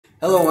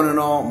Hello one and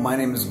all, my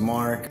name is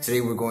Mark.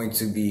 Today we're going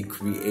to be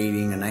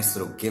creating a nice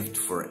little gift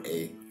for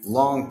a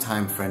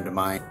longtime friend of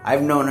mine.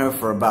 I've known her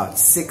for about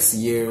 6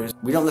 years.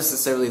 We don't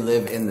necessarily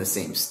live in the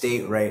same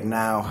state right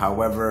now.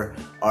 However,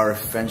 our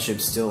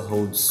friendship still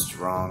holds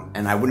strong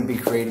and I wouldn't be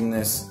creating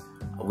this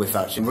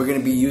without you. We're going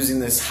to be using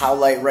this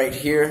howlite right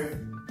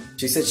here.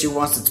 She said she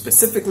wants it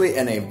specifically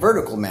in a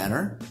vertical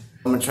manner.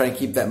 I'm going to try and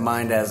keep that in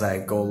mind as I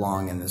go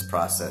along in this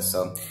process.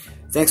 So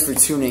thanks for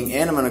tuning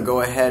in. I'm going to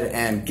go ahead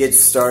and get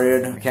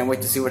started. I can't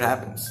wait to see what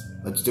happens.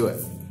 Let's do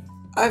it.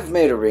 I've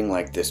made a ring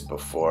like this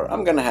before.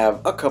 I'm going to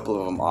have a couple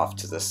of them off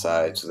to the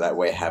side so that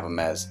way I have them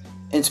as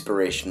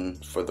inspiration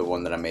for the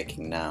one that I'm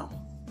making now.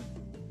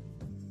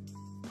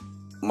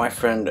 My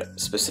friend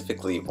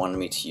specifically wanted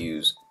me to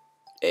use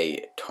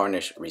a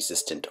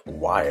tarnish-resistant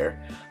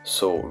wire.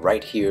 So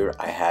right here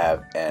I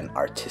have an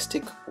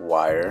artistic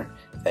wire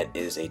that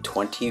is a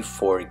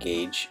 24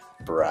 gauge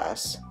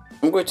brass.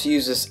 I'm going to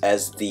use this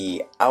as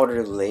the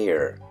outer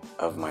layer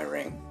of my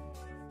ring.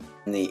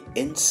 And the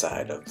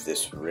inside of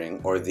this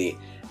ring, or the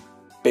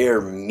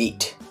bare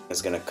meat,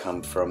 is going to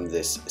come from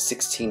this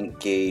 16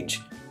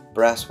 gauge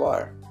brass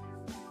wire,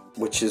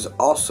 which is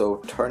also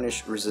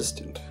tarnish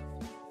resistant.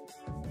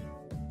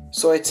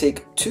 So I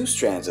take 2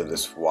 strands of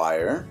this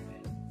wire,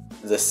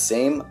 the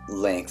same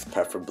length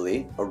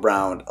preferably,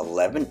 around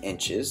 11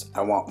 inches.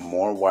 I want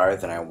more wire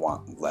than I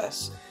want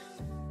less.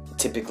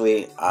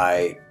 Typically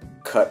I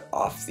cut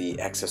off the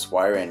excess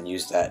wire and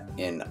use that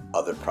in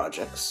other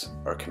projects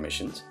or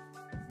commissions.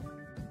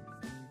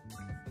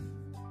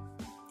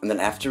 And then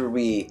after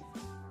we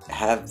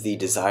have the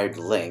desired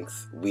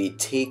length, we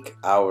take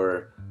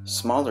our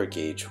smaller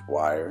gauge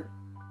wire,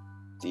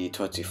 the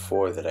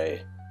 24 that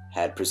I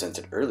had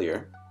presented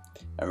earlier,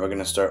 and we're going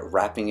to start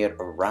wrapping it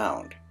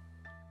around.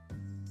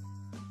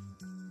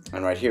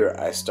 And right here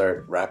I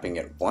start wrapping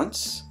it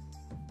once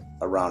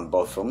around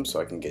both of them so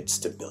I can get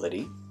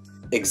stability.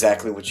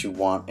 Exactly what you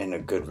want in a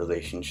good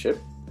relationship.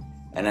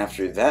 And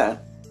after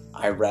that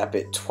I wrap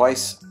it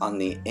twice on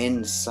the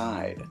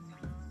inside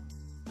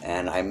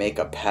and I make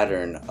a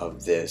pattern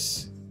of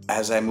this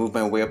as I move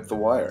my way up the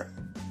wire.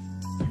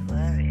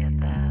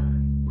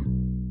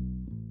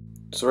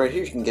 So right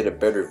here you can get a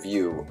better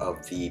view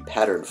of the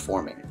pattern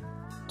forming.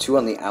 2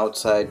 on the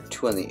outside,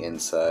 2 on the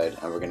inside,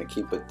 and we're going to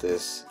keep with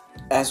this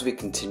as we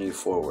continue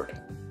forward.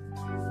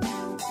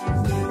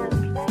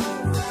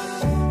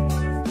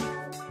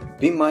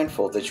 Be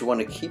mindful that you want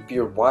to keep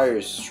your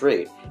wires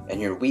straight and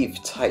your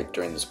weave tight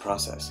during this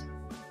process.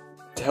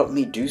 To help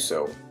me do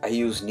so, I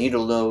use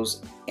needle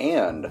nose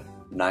and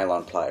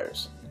nylon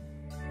pliers.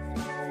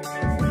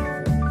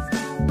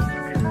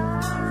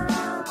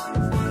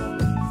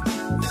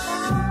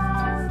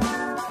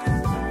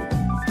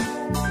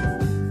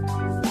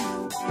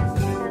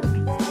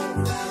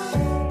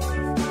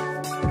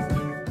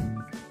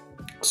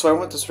 So I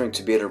want this ring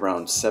to be at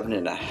around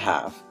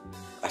 7.5.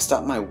 I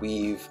stop my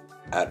weave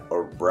at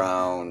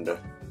around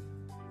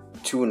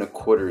 2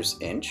 1/4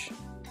 inch.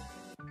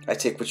 I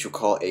take what you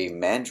call a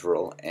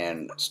mandrel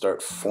and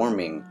start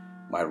forming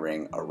my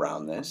ring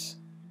around this.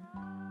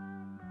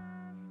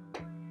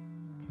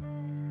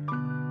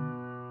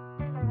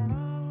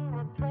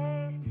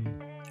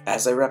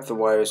 As I wrap the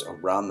wires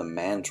around the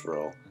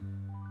mandrel,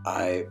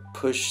 I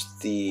push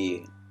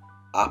the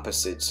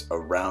opposites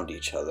around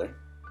each other.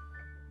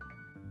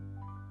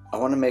 I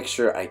want to make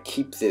sure I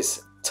keep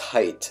this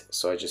tight,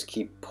 so I just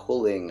keep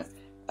pulling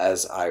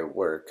as I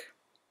work.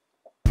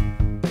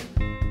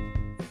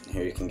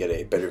 Here you can get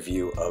a better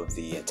view of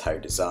the entire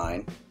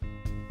design.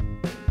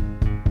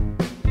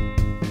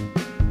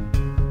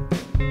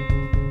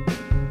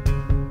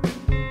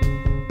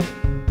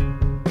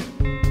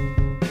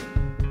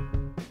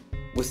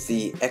 With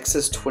the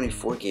excess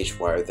 24 gauge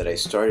wire that I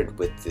started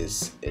with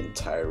this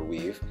entire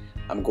weave,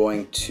 I'm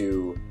going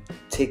to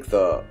take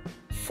the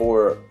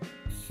 4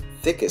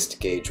 thickest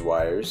gauge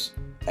wires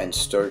and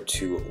start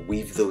to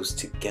weave those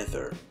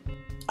together.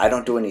 I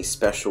don't do any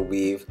special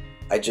weave,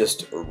 I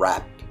just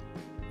wrap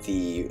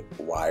the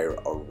wire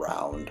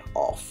around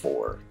all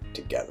 4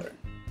 together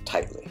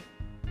tightly.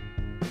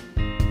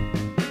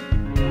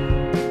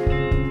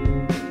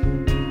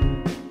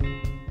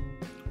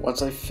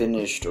 Once I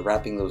finished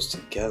wrapping those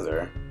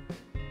together,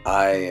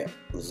 I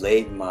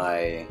laid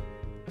my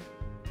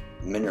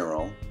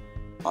mineral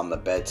on the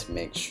bed to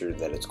make sure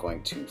that it's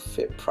going to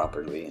fit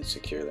properly and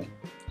securely.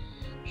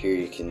 Here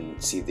you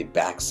can see the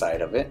back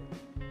side of it.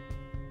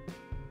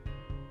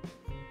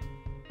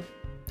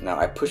 Now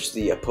I push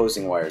the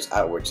opposing wires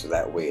outward so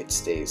that way it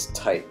stays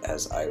tight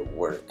as I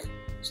work,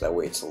 so that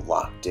way it's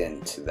locked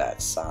into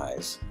that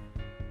size.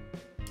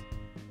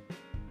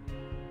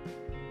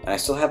 And I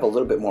still have a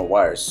little bit more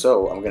wire,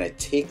 so I'm going to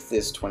take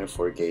this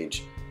 24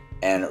 gauge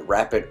and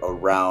wrap it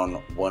around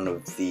one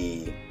of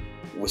the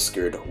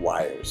whiskered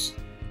wires.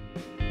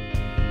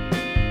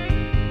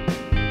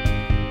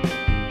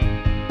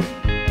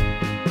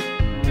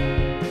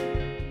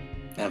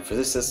 And for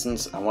this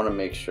distance, I want to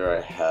make sure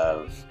I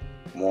have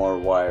more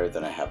wire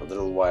than I have a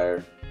little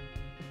wire.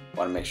 I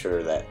want to make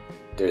sure that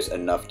there's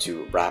enough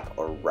to wrap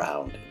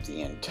around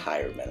the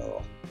entire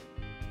mineral.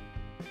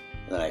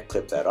 then I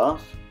clip that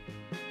off.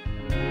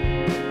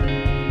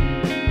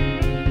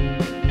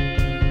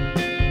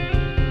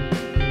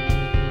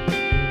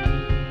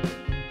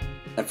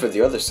 And for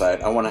the other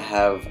side, I want to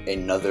have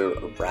another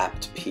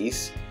wrapped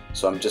piece,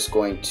 so I'm just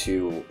going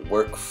to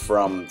work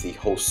from the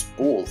whole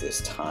spool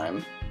this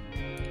time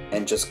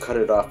and just cut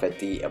it off at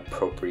the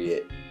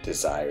appropriate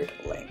desired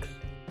length.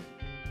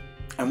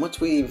 And once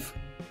we've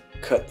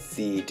cut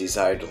the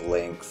desired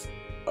length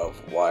of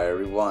wire,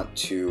 we want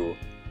to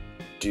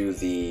do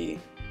the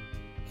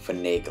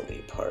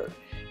finagly part.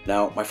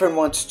 Now, my friend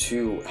wants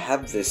to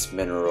have this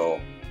mineral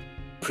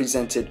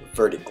presented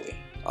vertically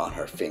on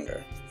her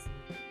finger.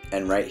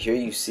 And right here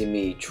you see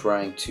me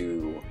trying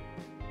to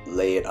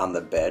lay it on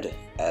the bed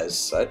as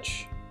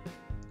such,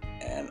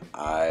 and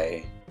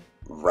I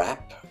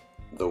wrap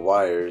the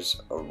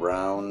wires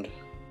around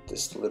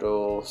this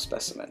little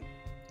specimen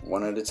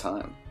one at a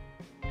time.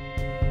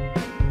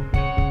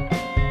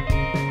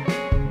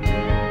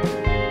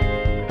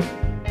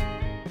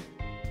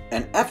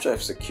 And after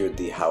I've secured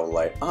the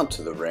howlite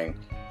onto the ring,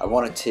 I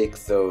want to take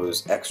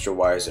those extra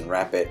wires and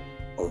wrap it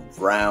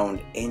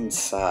around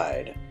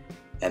inside,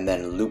 and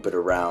then loop it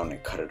around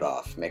and cut it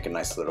off. Make a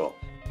nice little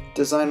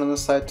design on the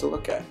side to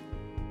look at.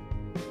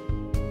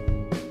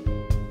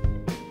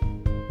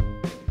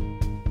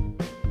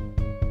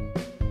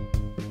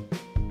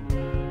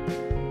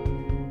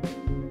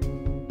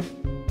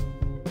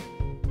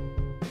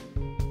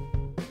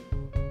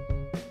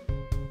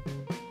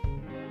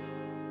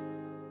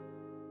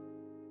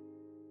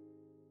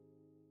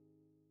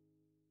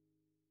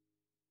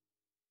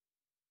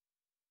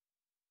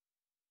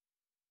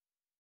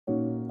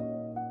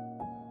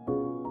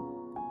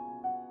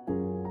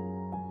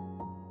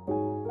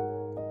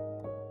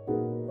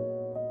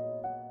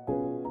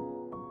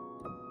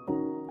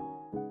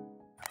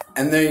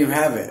 And there you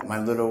have it, my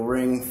little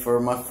ring for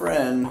my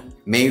friend.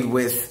 Made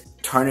with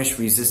tarnish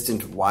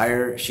resistant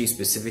wire. She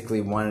specifically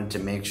wanted to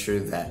make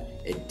sure that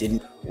it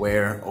didn't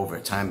wear over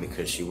time,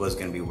 because she was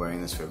going to be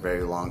wearing this for a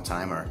very long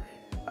time, or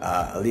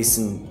at least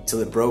until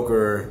it broke,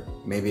 or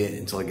maybe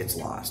until it gets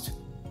lost.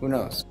 Who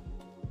knows?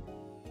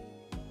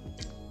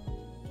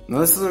 Now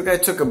this little guy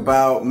took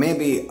about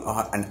maybe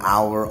an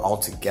hour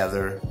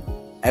altogether.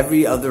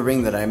 Every other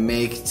ring that I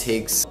make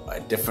takes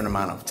a different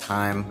amount of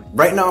time.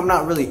 Right now I'm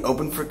not really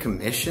open for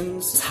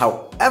commissions.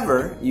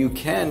 However, you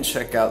can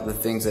check out the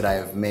things that I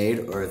have made,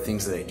 or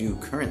things that I do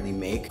currently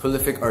make.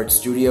 Prolific Art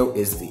Studio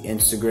is the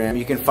Instagram.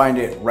 You can find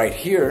it right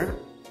here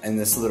in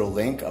this little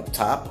link up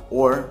top,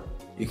 or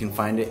you can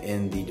find it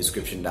in the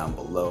description down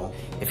below.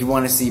 If you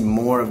want to see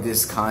more of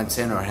this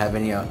content, or have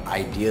any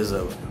ideas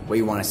of what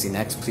you want to see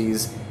next,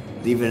 please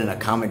leave it in a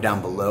comment down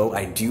below.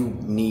 I do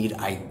need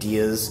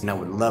ideas, and I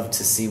would love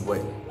to see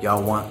what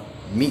y'all want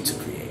me to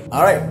create.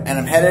 All right, and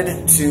I'm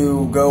headed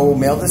to go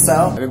mail this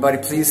out. Everybody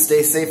please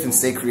stay safe and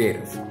stay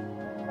creative.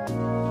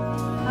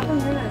 How come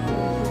you're not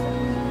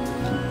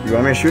shooting it? You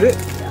want me to shoot it?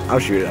 I'll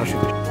shoot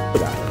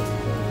it.